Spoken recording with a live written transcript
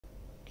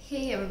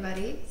Hey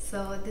everybody,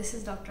 so this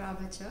is Dr.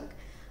 Abha Chugh.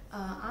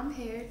 I'm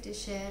here to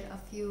share a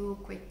few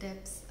quick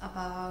tips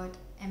about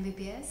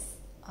MBBS,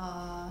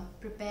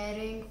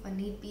 preparing for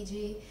NEET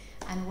PG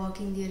and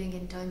working during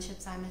internship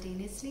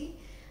simultaneously,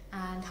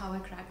 and how I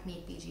cracked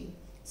NEET PG.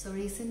 So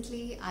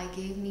recently I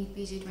gave NEET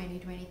PG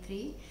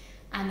 2023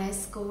 and I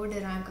scored a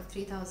rank of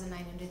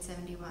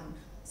 3,971.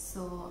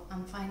 So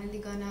I'm finally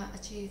gonna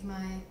achieve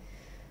my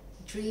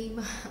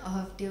dream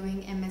of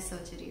doing MS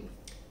surgery.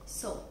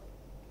 So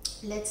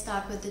let's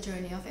start with the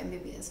journey of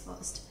MBBS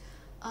first.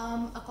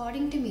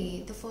 According to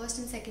me, the first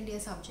and second year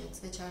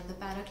subjects, which are the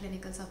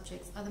paraclinical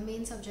subjects, are the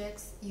main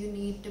subjects you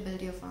need to build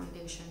your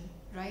foundation,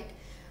 right?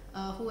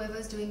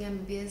 Whoever's doing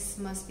MBBS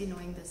must be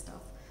knowing this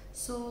stuff.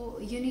 So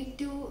you need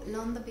to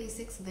learn the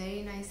basics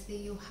very nicely.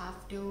 You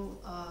have to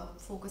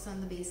focus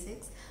on the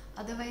basics.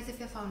 Otherwise, if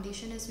your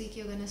foundation is weak,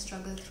 you're going to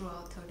struggle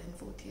throughout third and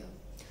fourth year.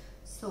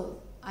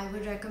 So I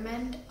would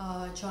recommend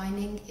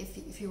joining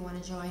if you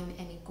want to join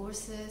any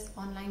courses,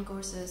 online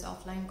courses,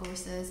 offline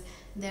courses.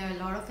 There are a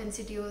lot of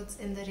institutes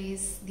in the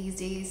race these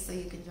days, so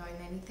you can join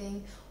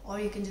anything, or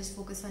you can just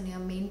focus on your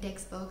main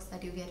textbooks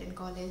that you get in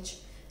college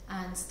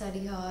and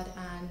study hard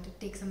and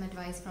take some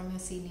advice from your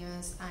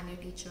seniors and your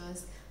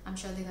teachers. I'm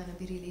sure they're going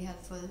to be really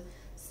helpful.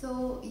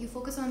 So you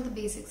focus on the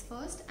basics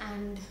first,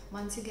 and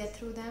once you get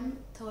through them,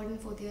 third and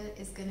fourth year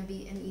is going to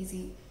be an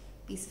easy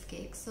piece of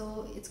cake.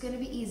 So it's going to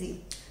be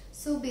easy.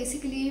 So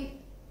basically,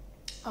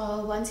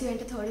 once you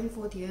enter third and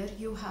fourth year,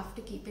 you have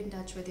to keep in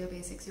touch with your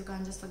basics. You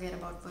can't just forget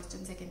about first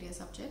and second year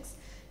subjects.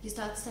 You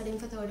start studying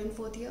for third and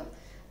fourth year,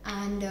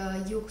 and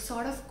you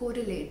sort of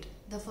correlate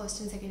the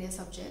first and second year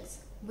subjects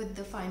with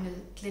the final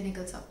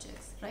clinical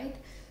subjects, right?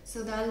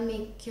 So that'll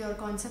make your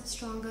concept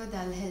stronger,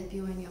 that'll help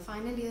you in your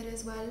final year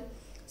as well.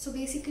 So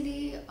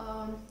basically,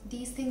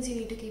 these things you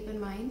need to keep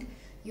in mind.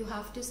 You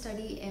have to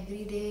study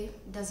every day.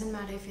 Doesn't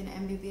matter if you're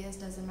in MBBS,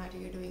 doesn't matter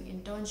you're doing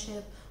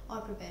internship or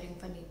preparing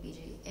for NEET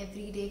PG.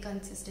 Everyday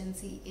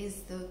consistency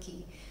is the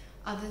key.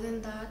 Other than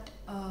that,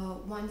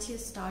 once you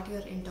start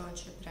your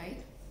internship,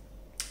 right?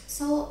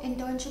 So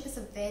internship is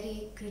a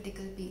very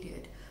critical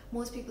period.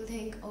 Most people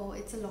think, oh,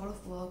 it's a lot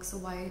of work, so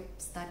why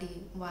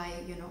study? Why,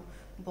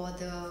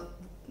 bother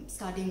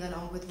studying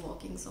along with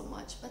working so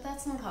much? But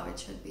that's not how it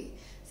should be.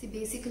 See,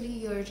 basically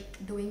you're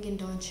doing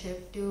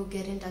internship to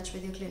get in touch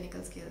with your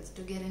clinical skills,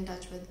 to get in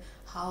touch with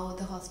how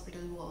the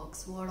hospital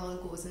works, what all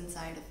goes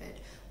inside of it,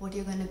 what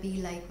you're going to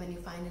be like when you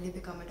finally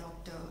become a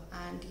doctor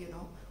and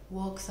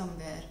work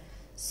somewhere.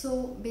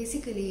 So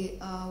basically,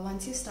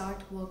 once you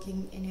start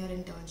working in your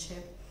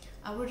internship,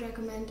 I would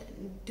recommend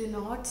do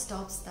not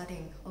stop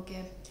studying,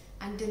 okay?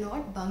 And do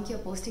not bunk your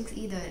postings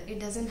either. It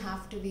doesn't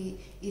have to be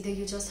either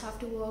you just have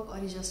to work or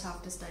you just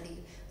have to study.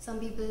 Some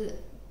people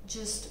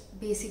just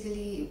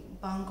basically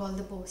bunk all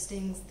the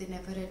postings, they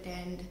never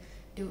attend,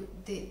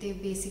 they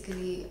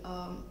basically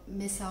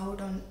miss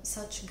out on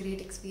such great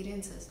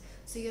experiences.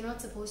 So you're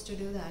not supposed to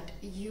do that.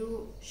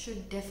 You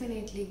should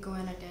definitely go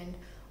and attend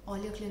all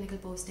your clinical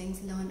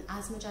postings, learn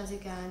as much as you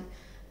can,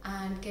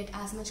 and get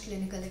as much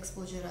clinical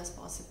exposure as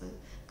possible,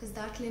 because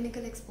that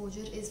clinical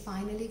exposure is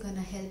finally going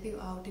to help you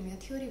out in your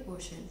theory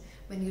portion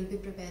when you'll be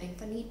preparing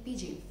for NEET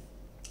PG.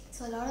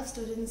 So a lot of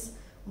students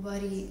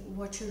worry,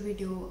 what should we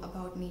do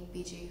about NEET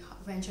PG?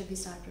 When should we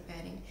start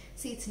preparing?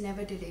 See, it's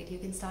never too late. You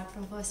can start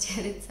from first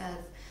year itself.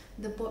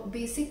 The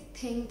basic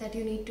thing that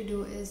you need to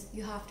do is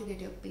you have to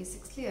get your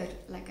basics clear.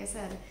 Like I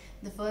said,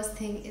 the first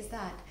thing is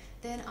that.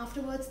 Then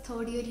afterwards,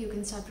 third year, you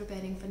can start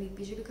preparing for NEET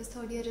PG, because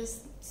third year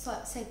is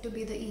said to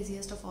be the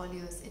easiest of all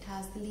years. It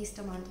has the least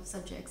amount of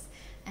subjects,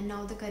 and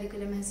now the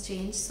curriculum has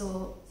changed,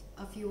 so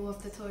a few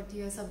of the third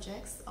year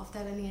subjects of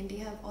that NENT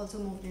have also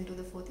moved into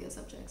the fourth year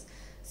subjects.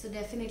 So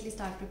definitely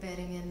start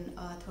preparing in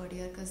third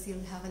year, because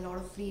you'll have a lot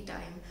of free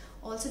time.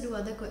 Also do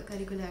other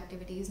curricular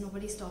activities,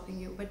 nobody's stopping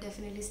you, but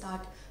definitely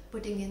start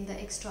putting in the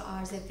extra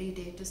hours every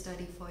day to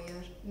study for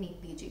your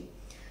NEET PG.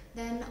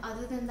 Then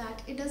other than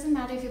that, it doesn't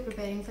matter if you're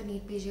preparing for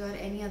NEET PG or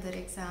any other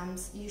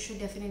exams, you should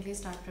definitely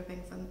start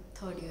preparing from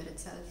third year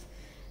itself.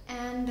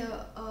 And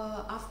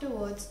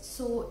afterwards,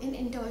 so in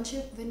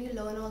internship, when you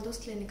learn all those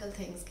clinical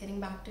things, getting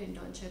back to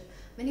internship,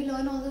 when you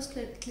learn all those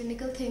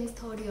clinical things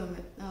third year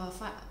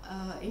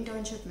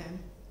internship mein,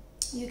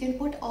 you can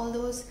put all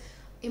those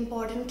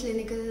important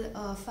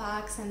clinical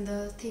facts and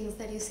the things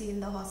that you see in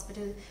the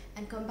hospital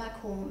and come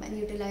back home and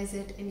utilize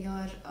it in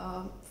your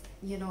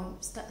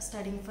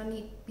studying for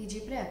NEET PG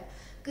prep.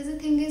 Because the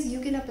thing is,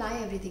 you can apply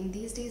everything.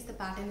 These days the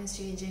pattern is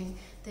changing.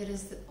 There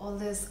is all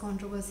this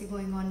controversy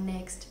going on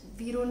next.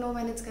 We don't know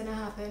when it's gonna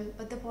happen,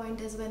 but the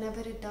point is, whenever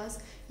it does,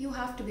 you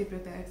have to be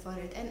prepared for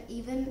it. And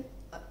even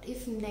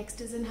if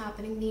next isn't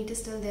happening, NEET is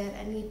still there,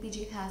 and NEET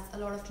PG has a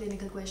lot of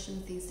clinical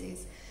questions these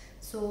days.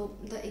 So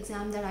the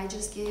exam that I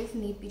just gave,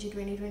 NEET PG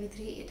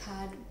 2023, it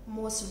had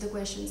most of the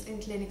questions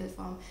in clinical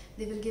form.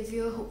 They will give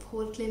you a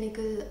whole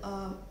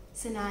clinical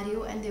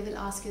scenario and they will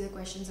ask you the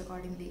questions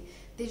accordingly.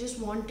 They just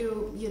want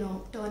to,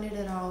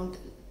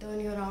 turn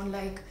you around,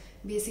 like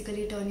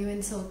basically turn you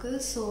in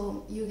circles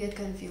so you get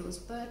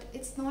confused. But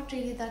it's not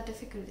really that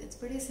difficult. It's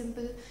pretty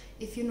simple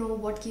if you know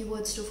what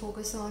keywords to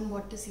focus on,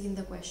 what to see in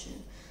the question.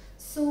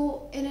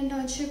 So in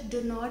internship,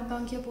 do not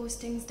bunk your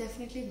postings.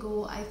 Definitely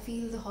go. I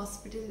feel the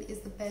hospital is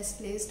the best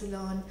place to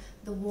learn.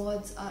 The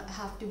wards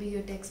have to be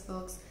your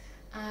textbooks,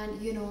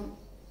 and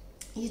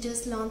you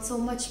just learn so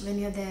much when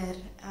you're there.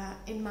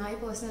 In my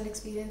personal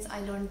experience, I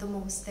learned the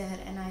most there,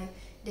 and I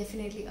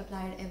definitely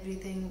applied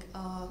everything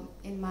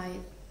in my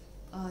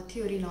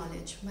theory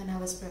knowledge when I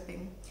was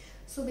prepping.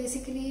 So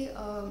basically,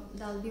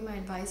 that'll be my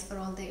advice for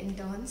all the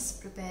interns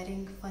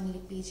preparing for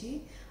NEET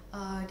PG.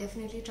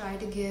 Definitely try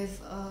to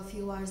give a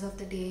few hours of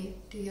the day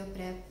to your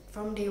prep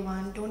from day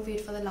one. Don't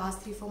wait for the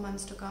last 3-4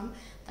 months to come.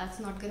 That's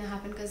not gonna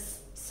happen, because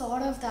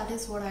sort of that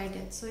is what I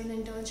did. So in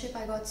internship,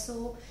 I got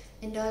so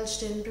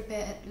indulged in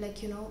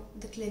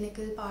the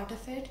clinical part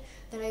of it,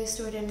 that I used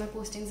to attend my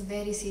postings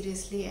very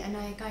seriously, and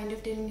I kind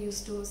of didn't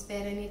used to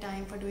spare any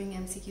time for doing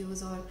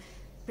MCQs or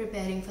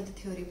preparing for the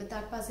theory. But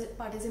that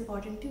part is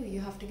important too. You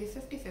have to give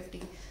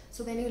 50-50.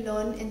 So when you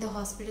learn in the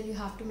hospital, you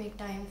have to make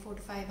time 4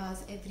 to 5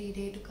 hours every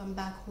day to come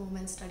back home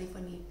and study for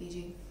NEET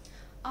PG.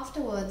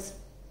 Afterwards,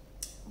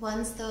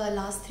 once the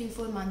last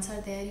 3-4 months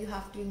are there, you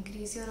have to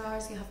increase your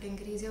hours, you have to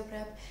increase your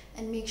prep,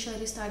 and make sure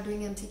you start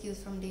doing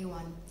MCQs from day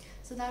one.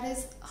 So that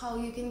is how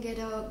you can get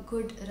a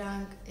good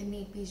rank in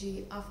NEET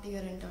PG after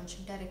your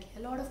internship directly.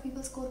 A lot of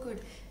people score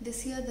good.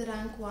 This year, the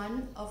rank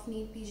 1 of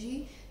NEET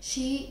PG,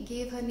 she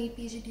gave her NEET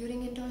PG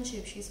during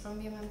internship. She's from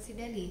UMMC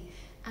Delhi,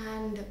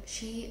 and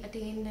she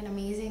attained an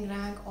amazing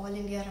rank, All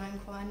India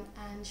rank 1,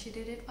 and she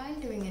did it while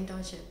doing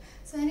internship.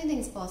 So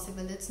anything's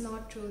possible. It's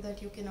not true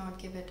that you cannot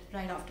give it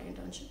right after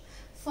internship.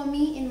 For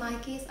me, in my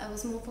case, I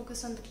was more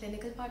focused on the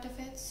clinical part of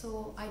it,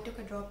 so I took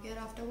a drop year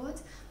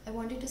afterwards. I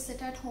wanted to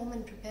sit at home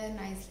and prepare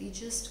nicely,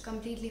 just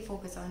completely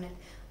focus on it.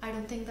 I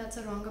don't think that's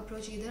a wrong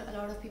approach either. A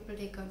lot of people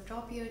take a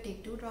drop year,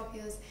 take 2 drop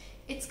years.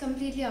 It's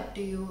completely up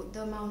to you,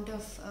 the amount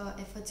of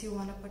efforts you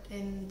want to put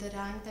in, the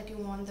rank that you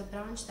want, the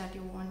branch that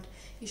you want.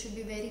 You should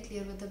be very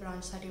clear with the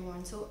branch that you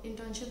want. So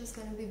internship is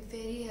going to be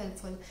very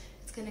helpful.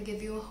 It's going to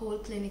give you a whole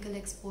clinical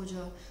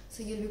exposure.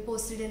 So you'll be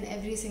posted in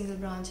every single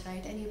branch,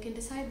 right? And you can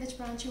decide which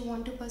branch you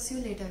want to pursue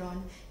later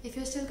on. If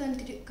you're still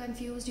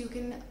confused, you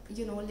can,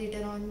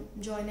 later on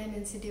join an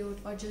institute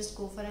or just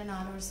go for an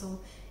hour or so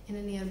in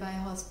a nearby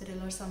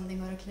hospital or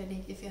something, or a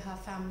clinic if you have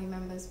family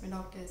members or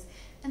doctors.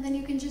 And then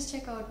you can just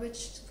check out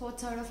what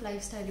sort of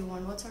lifestyle you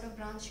want, what sort of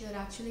branch you're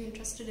actually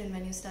interested in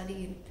when you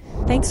study.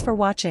 Thanks for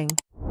watching.